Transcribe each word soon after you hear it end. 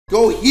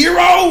Go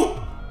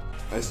hero!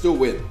 I still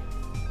win.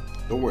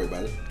 Don't worry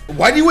about it.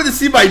 Why do you want to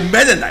see my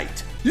Meta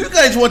Knight? You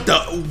guys want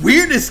the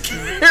weirdest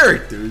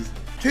characters.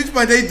 Change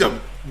my name to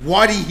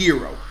WaDi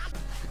Hero.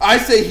 I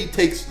say he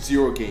takes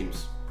 0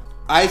 games.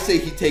 I say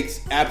he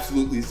takes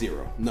absolutely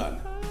 0. None.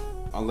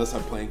 Unless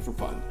I'm playing for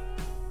fun.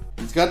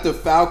 He's got the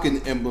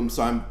Falcon emblem,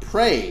 so I'm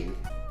praying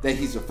that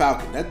he's a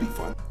Falcon. That'd be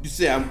fun. You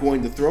say I'm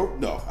going to throw?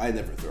 No, I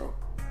never throw.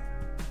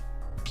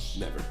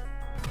 Never.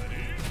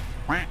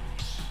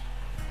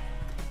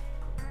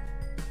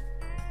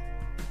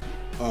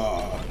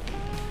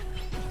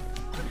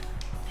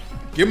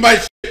 Give my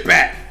shit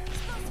back.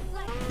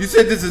 You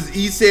said this is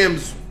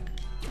ESAM's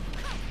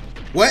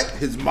what?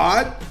 His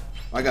mod?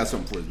 I got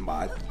something for his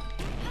mod.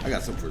 I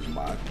got something for his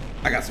mod.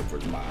 I got something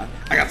for his mod.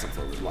 I got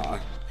something for his mod.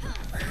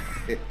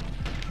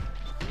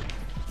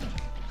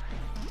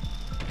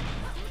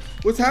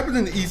 What's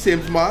happening to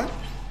ESAM's mod?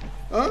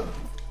 Huh?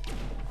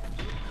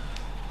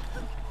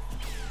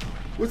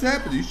 What's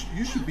happening?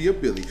 You should be a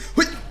Billy.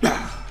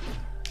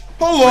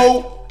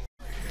 Hello.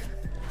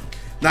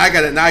 Now I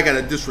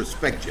gotta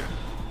disrespect you.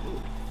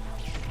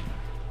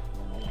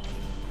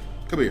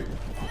 Come here.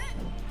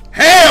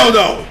 Hell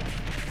no!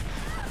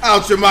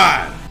 Out your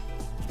mind.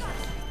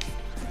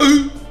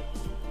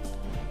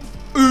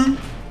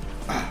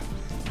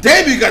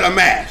 Damn, you got a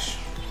mash.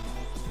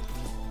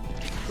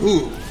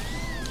 Ooh,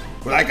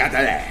 but I got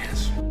that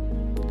ass.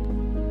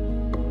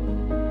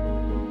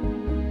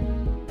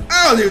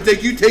 I don't even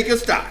think you take a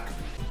stock.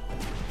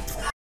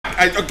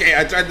 Okay,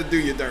 I tried to do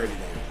you dirty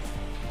though.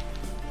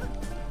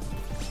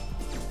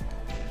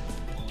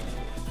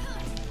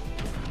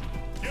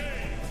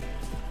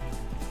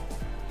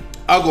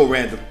 I'll go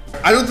random.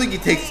 I don't think he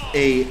takes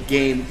a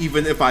game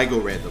even if I go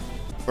random.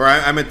 Or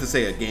I meant to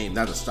say a game,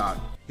 not a stock.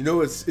 You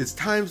know, it's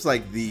times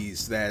like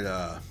these that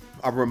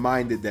I'm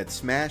reminded that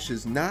Smash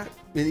is not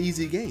an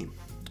easy game.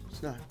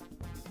 It's not.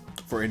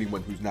 For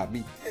anyone who's not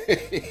me.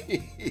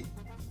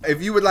 If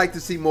you would like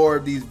to see more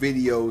of these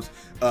videos,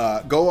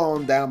 go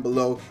on down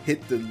below,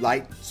 hit the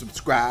like,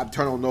 subscribe,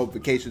 turn on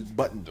notifications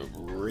button to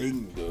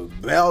ring the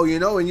bell, you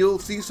know, and you'll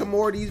see some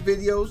more of these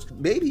videos.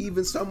 Maybe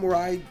even some where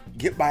I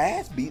get my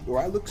ass beat or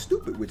I look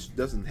stupid, which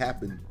doesn't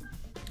happen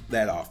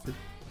that often.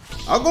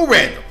 I'll go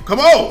random. Come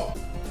on.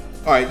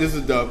 All right, this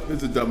is a dub. This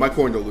is a dub. My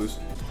coin don't lose.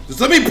 Just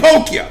let me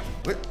poke you.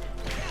 What?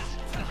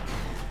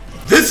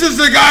 This is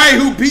the guy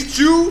who beat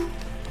you?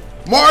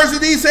 Mars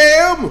and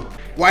ESAM?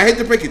 Well, I hate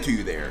to break it to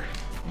you there.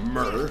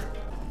 Murder.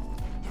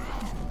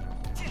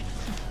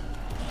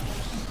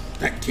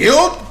 That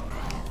killed?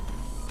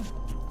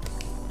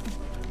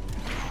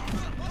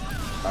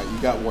 Alright,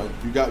 you got one.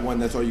 You got one.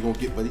 That's all you're gonna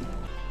get, buddy.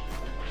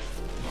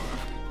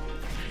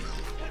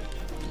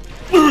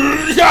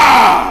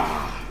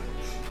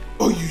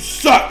 Oh, you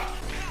suck.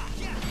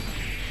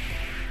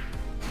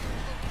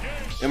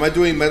 Am I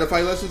doing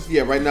Metafy lessons?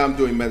 Yeah, right now I'm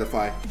doing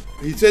Metafy.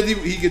 He said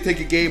he could take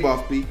a game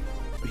off me.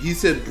 He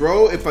said,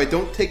 bro, if I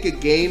don't take a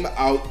game,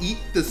 I'll eat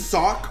the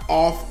sock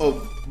off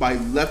of my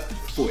left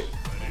foot.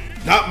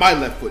 Not my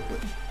left foot, but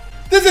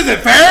this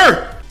isn't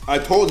fair! I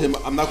told him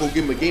I'm not gonna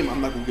give him a game,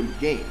 I'm not gonna give him a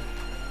game.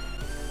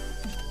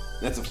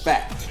 That's a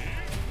fact.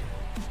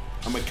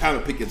 I'm gonna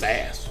counter pick his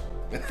ass.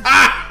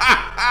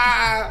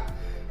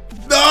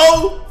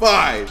 No!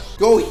 Fine.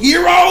 Go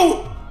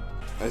hero!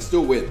 I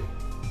still win.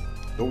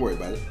 Don't worry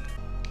about it.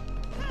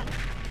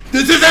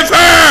 This isn't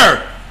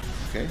fair!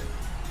 Okay.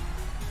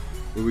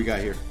 What do we got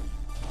here?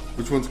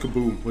 Which one's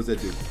kaboom? What's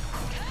that do?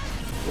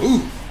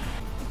 Ooh.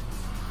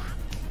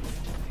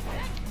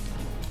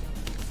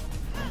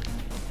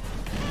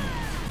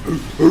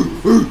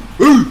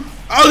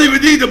 I don't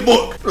even need the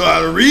book. Know how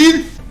to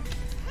read?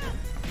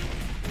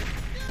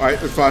 Alright,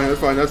 that's fine, that's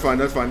fine, that's fine,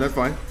 that's fine, that's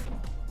fine.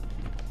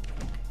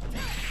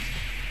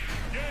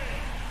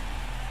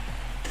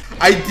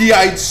 I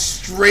DI'd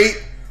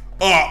straight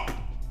up.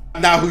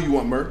 Now who you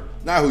want, Mur?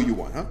 Now who you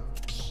want, huh?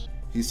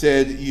 He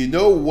said, you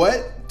know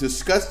what?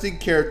 Disgusting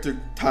character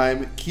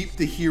time, keep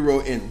the hero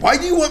in. Why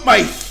do you want my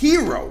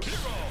hero?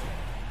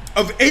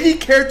 Of any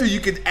character you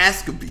could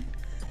ask of me,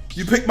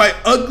 you pick my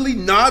ugly,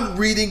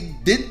 non-reading,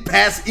 didn't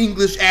pass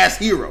English ass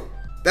hero.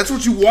 That's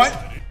what you want?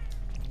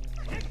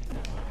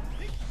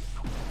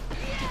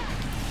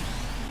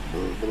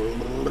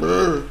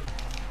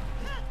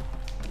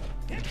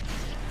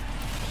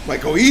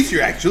 Might go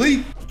easier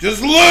actually.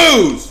 Just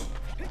lose.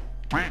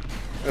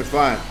 That's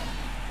fine.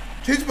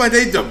 Change my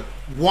name to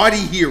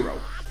WaDi Hero.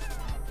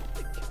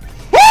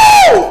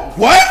 Woo!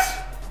 What?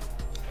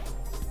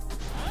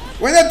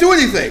 Why not do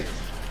anything?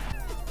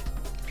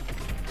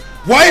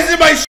 Why isn't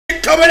my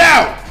shit coming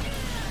out?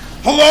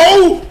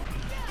 Hello?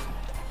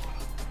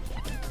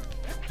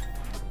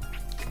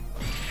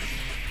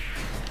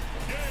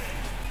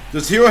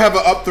 Does Hero have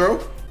an up throw?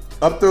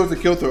 Up throw is a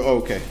kill throw. Oh,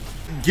 okay.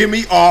 Get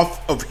me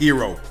off of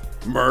Hero,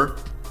 Mur.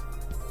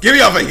 Get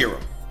me off of Hero.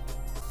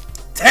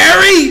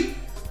 Terry?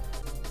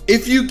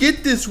 If you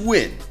get this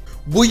win,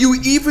 will you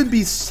even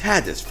be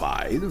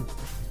satisfied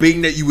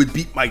being that you would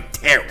beat my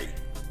Terry?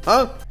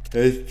 Huh?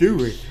 Let's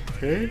do it,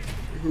 okay?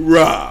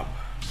 Rob.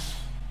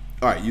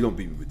 All right, you don't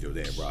beat me with your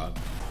damn Rob.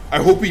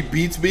 I hope he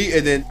beats me,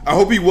 and then I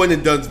hope he one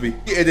and dones me.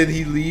 And then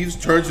he leaves,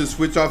 turns his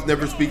switch off,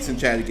 never speaks in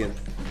chat again.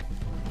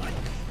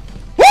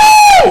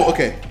 Woo!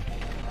 Okay.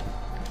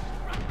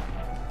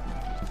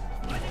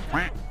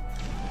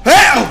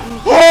 Help!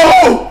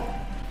 Oh!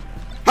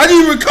 How do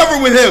you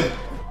recover with him?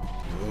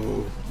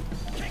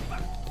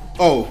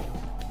 Oh.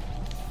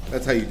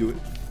 That's how you do it.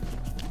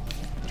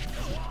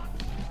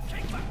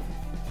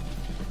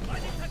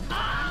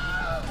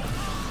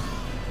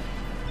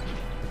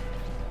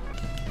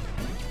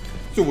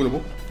 Still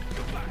winnable.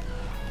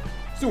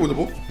 Still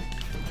winnable.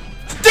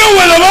 Still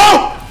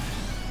winnable!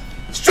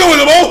 Still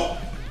winnable!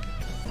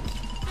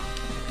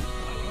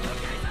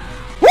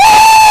 Woo!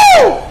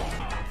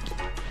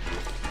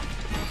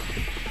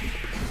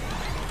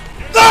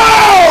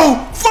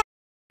 No!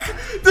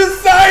 The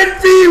side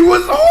B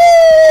was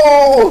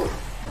oh!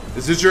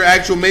 Is this your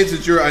actual main?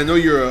 Since you're, I know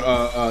you're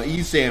a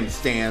ESAM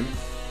stan.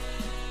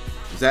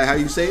 Is that how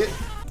you say it?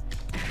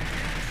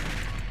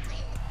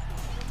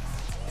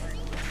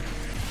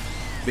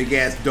 Big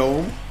ass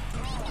dome.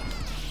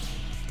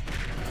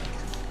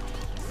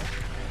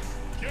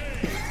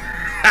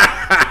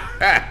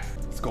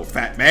 Let's go,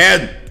 fat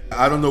man.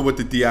 I don't know what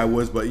the DI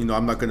was, but you know,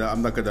 I'm not gonna,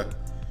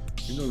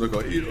 you know,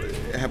 look,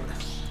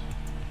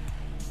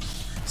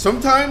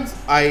 sometimes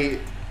I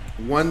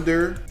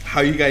wonder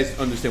how you guys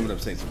understand what I'm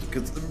saying,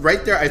 because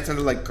right there I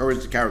sounded like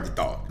Courage the Cowardly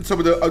Dog. And some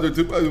of the other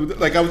two,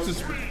 like I was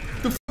just,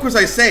 the fuck was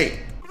I saying?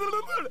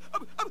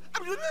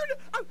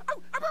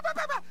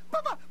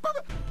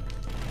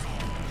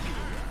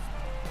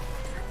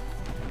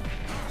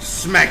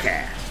 Smack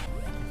ass.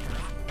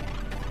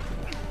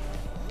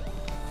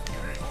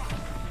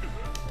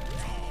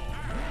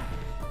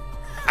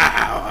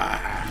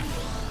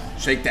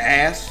 Shake the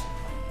ass.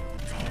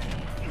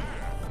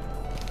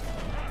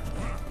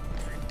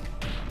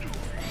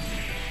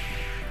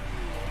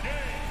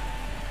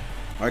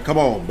 All right, come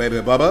on, baby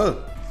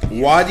bubba.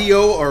 WaDi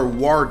or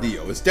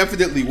Wardio? It's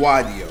definitely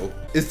Wadio.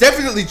 It's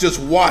definitely just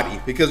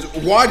WaDi, because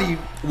WaDi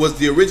was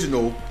the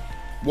original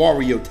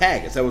Wario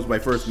tag. That was my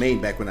first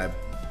main back when I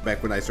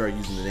started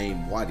using the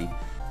name WaDi.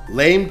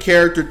 Lame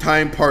character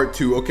time part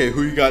 2. Okay,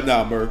 who you got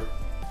now, Mer?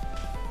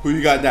 Who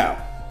you got now?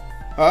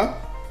 Huh?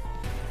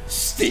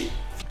 Steve.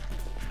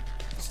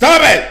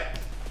 Stop it!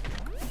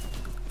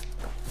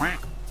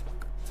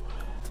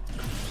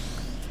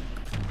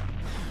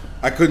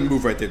 I couldn't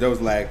move right there. That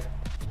was lag.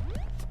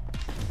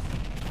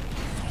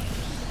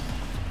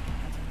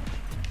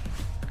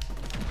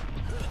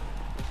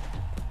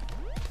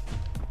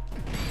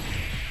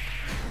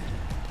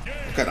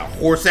 What kind of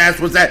horse ass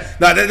was that?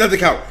 No, that doesn't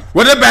count.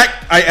 Run it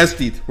back. I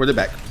SD'd. Run it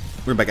back.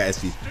 Run it back. I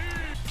SD'd.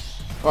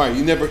 All right,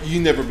 you never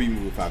beat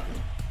me with Falcon.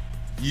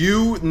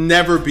 You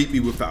never beat me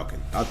with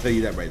Falcon. I'll tell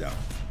you that right now.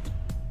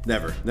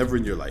 Never. Never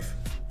in your life.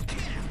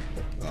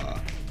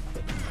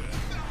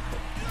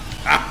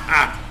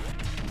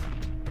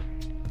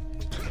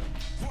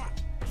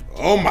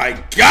 Oh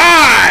my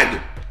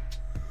God!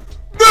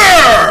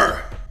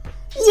 Brr!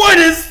 What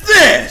is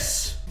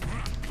this?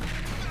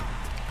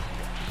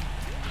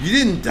 You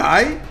didn't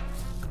die?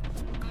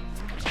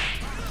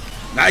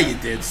 Now you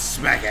did,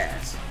 smack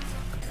ass.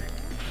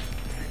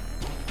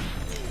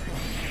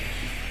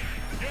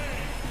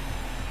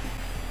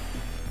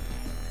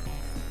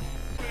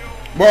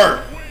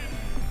 Mer,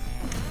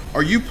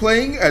 are you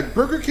playing at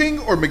Burger King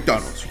or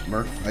McDonald's?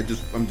 Mer,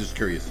 I'm just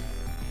curious.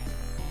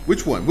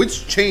 Which one?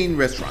 Which chain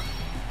restaurant?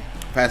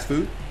 Fast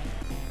food?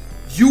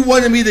 You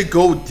wanted me to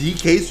go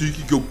DK so you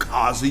could go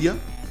Kazuya?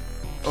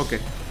 Okay,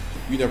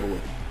 you never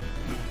will.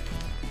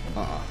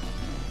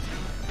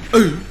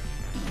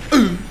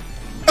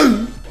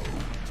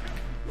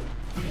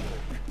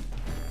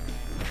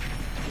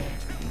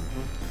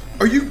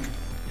 Are you?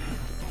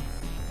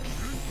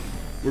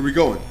 Where are we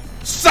going?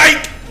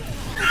 Psych!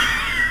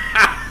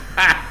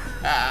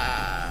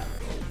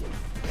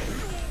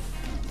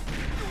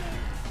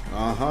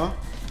 Uh-huh.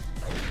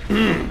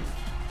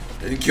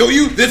 Didn't kill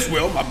you? This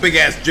will. My big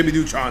ass Jimmy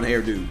Neutron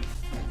hairdo.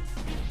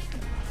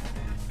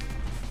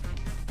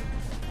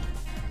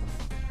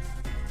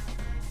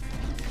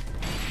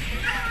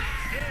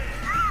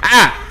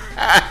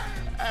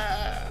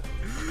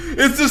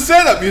 It's the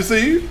setup, you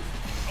see?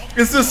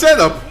 It's the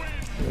setup.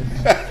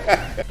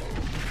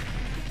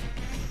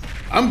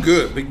 I'm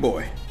good, big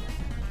boy.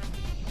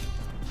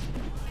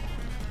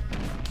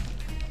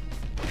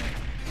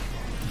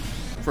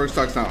 First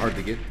stock's not hard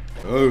to get.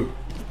 Oh.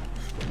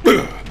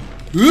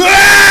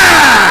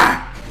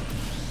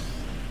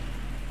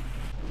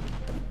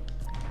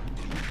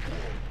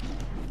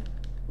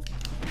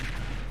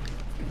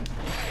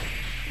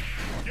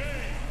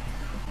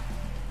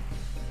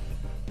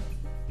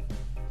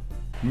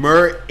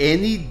 Mer,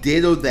 any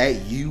ditto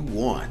that you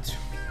want.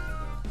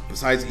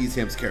 Besides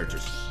ESAM's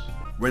characters.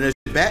 Run that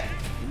shit back.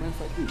 You mind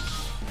if I do?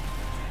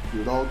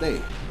 Do it all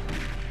day.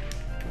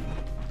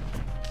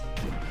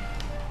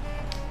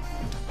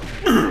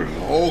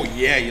 Oh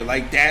yeah, you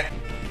like that?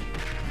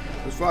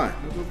 That's fine.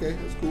 That's okay.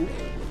 That's cool.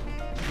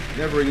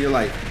 Never in your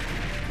life.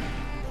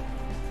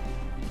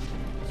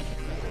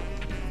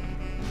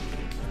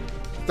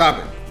 Stop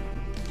it.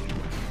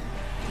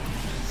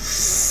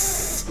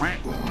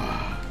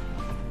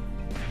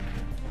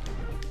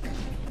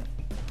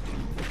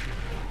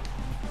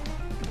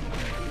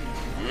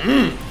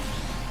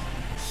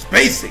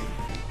 Spacing.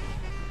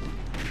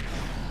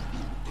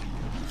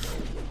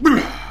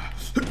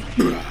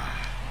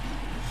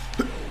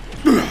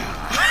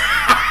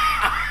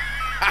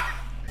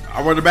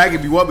 I'll run it back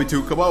if you want me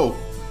to. Come on.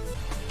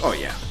 Oh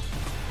yeah.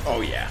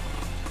 Oh yeah.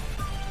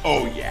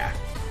 Oh yeah.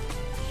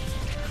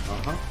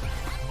 Uh-huh.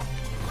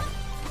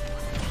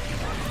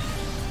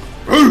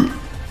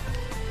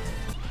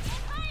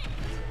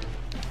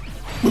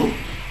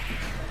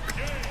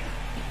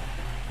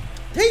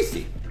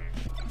 Tasty.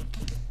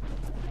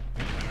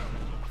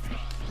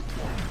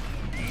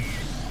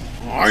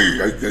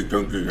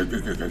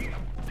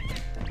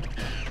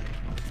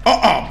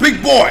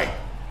 Big boy.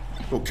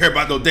 Don't care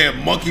about no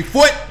damn monkey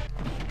foot.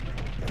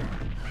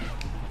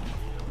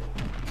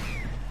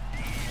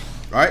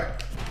 All right.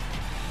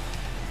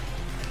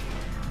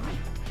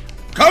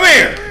 Come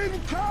here.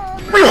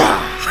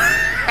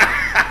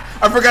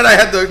 I forgot I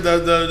had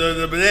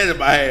the banana in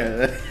my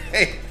hand.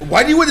 Hey,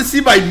 why do you want to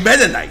see my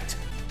Meta Knight?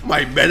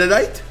 My Meta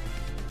Knight?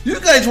 You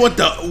guys want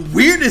the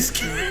weirdest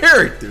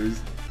characters.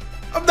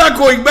 I'm not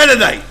going Meta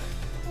Knight.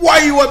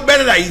 Why do you want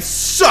Meta Knight? He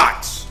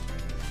sucks.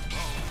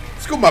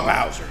 Let's go my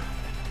Bowser.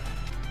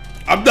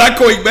 I'm not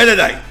going Meta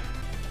Knight.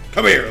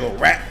 Come here, little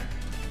rat.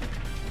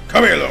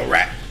 Come here, little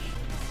rat.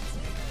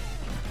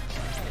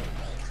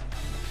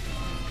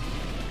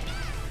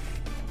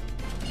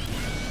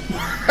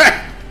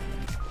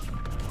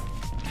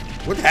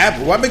 What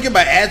happened? Why am I getting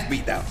my ass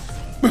beat now?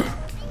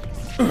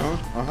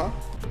 Uh-huh.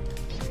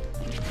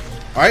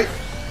 Alright.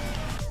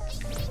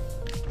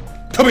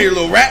 Come here,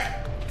 little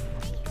rat.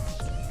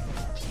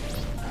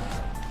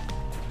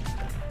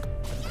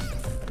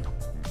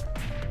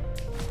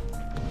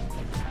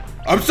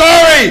 I'm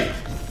sorry!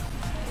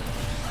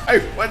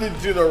 I went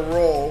into the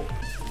roll.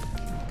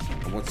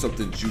 I want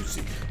something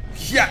juicy.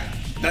 Yeah,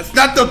 that's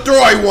not the throw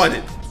I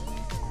wanted.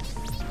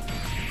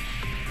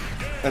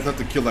 That's not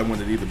the kill I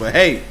wanted either, but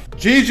hey,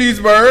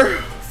 GG's,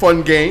 Mer.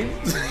 Fun game.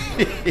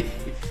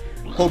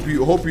 Hope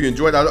you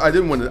enjoyed. I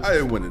didn't want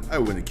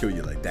to kill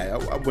you like that.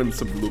 I wanted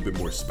something a little bit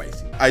more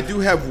spicy. I do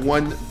have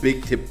one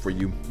big tip for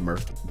you, Mer.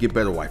 Get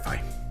better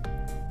Wi-Fi,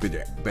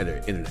 better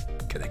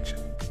internet connection,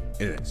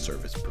 internet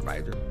service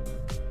provider.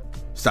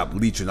 Stop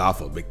leeching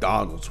off of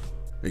McDonald's,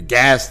 a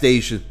gas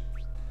station.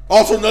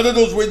 Also, none of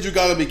those wins you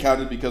gotta be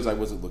counted because I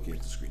wasn't looking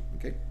at the screen.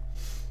 Okay.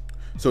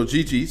 So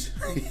GG's.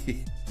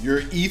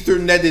 You're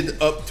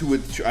Ethernetted up to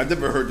it. I've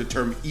never heard the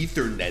term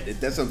Ethernetted.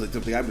 That sounds like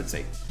something I would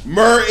say.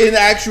 Mer, in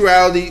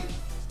actuality,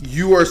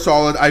 you are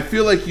solid. I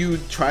feel like you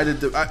try to,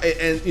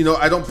 and you know,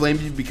 I don't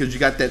blame you because you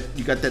got that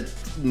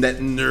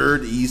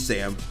nerd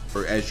ESAM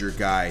or as your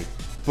guy.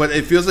 But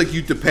it feels like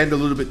you depend a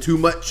little bit too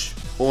much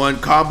on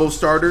combo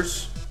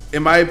starters.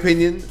 In my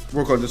opinion,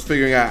 work on just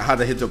figuring out how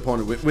to hit the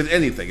opponent with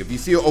anything. If you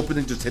see an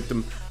opening, just hit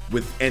them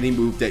with any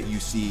move that you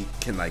see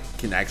can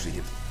actually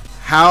hit them.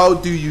 How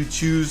do you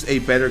choose a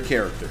better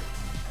character?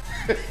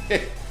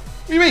 What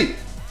do you mean?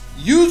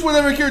 Use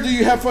whatever character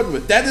you have fun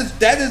with. That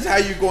is how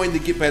you're going to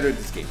get better at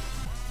this game.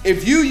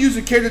 If you use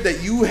a character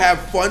that you have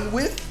fun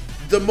with,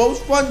 the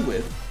most fun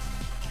with,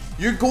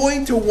 you're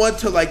going to want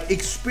to like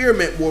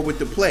experiment more with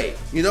the play.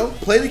 You know,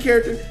 play the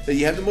character that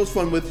you have the most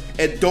fun with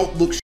and don't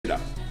look shit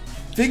up.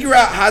 Figure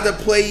out how to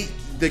play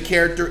the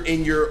character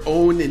in your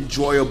own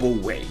enjoyable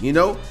way, you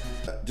know?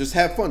 Just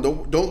have fun.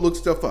 Don't look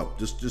stuff up.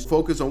 Just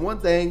focus on one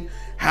thing: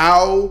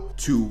 how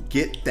to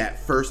get that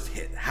first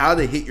hit, how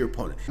to hit your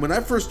opponent. When I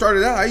first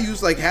started out, I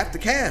used like half the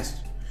cast,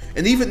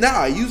 and even now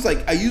I use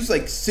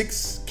like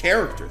 6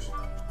 characters.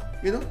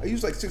 You know, I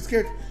use like 6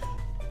 characters.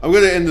 I'm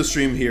gonna end the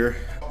stream here.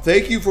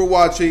 Thank you for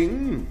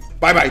watching.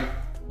 Bye bye.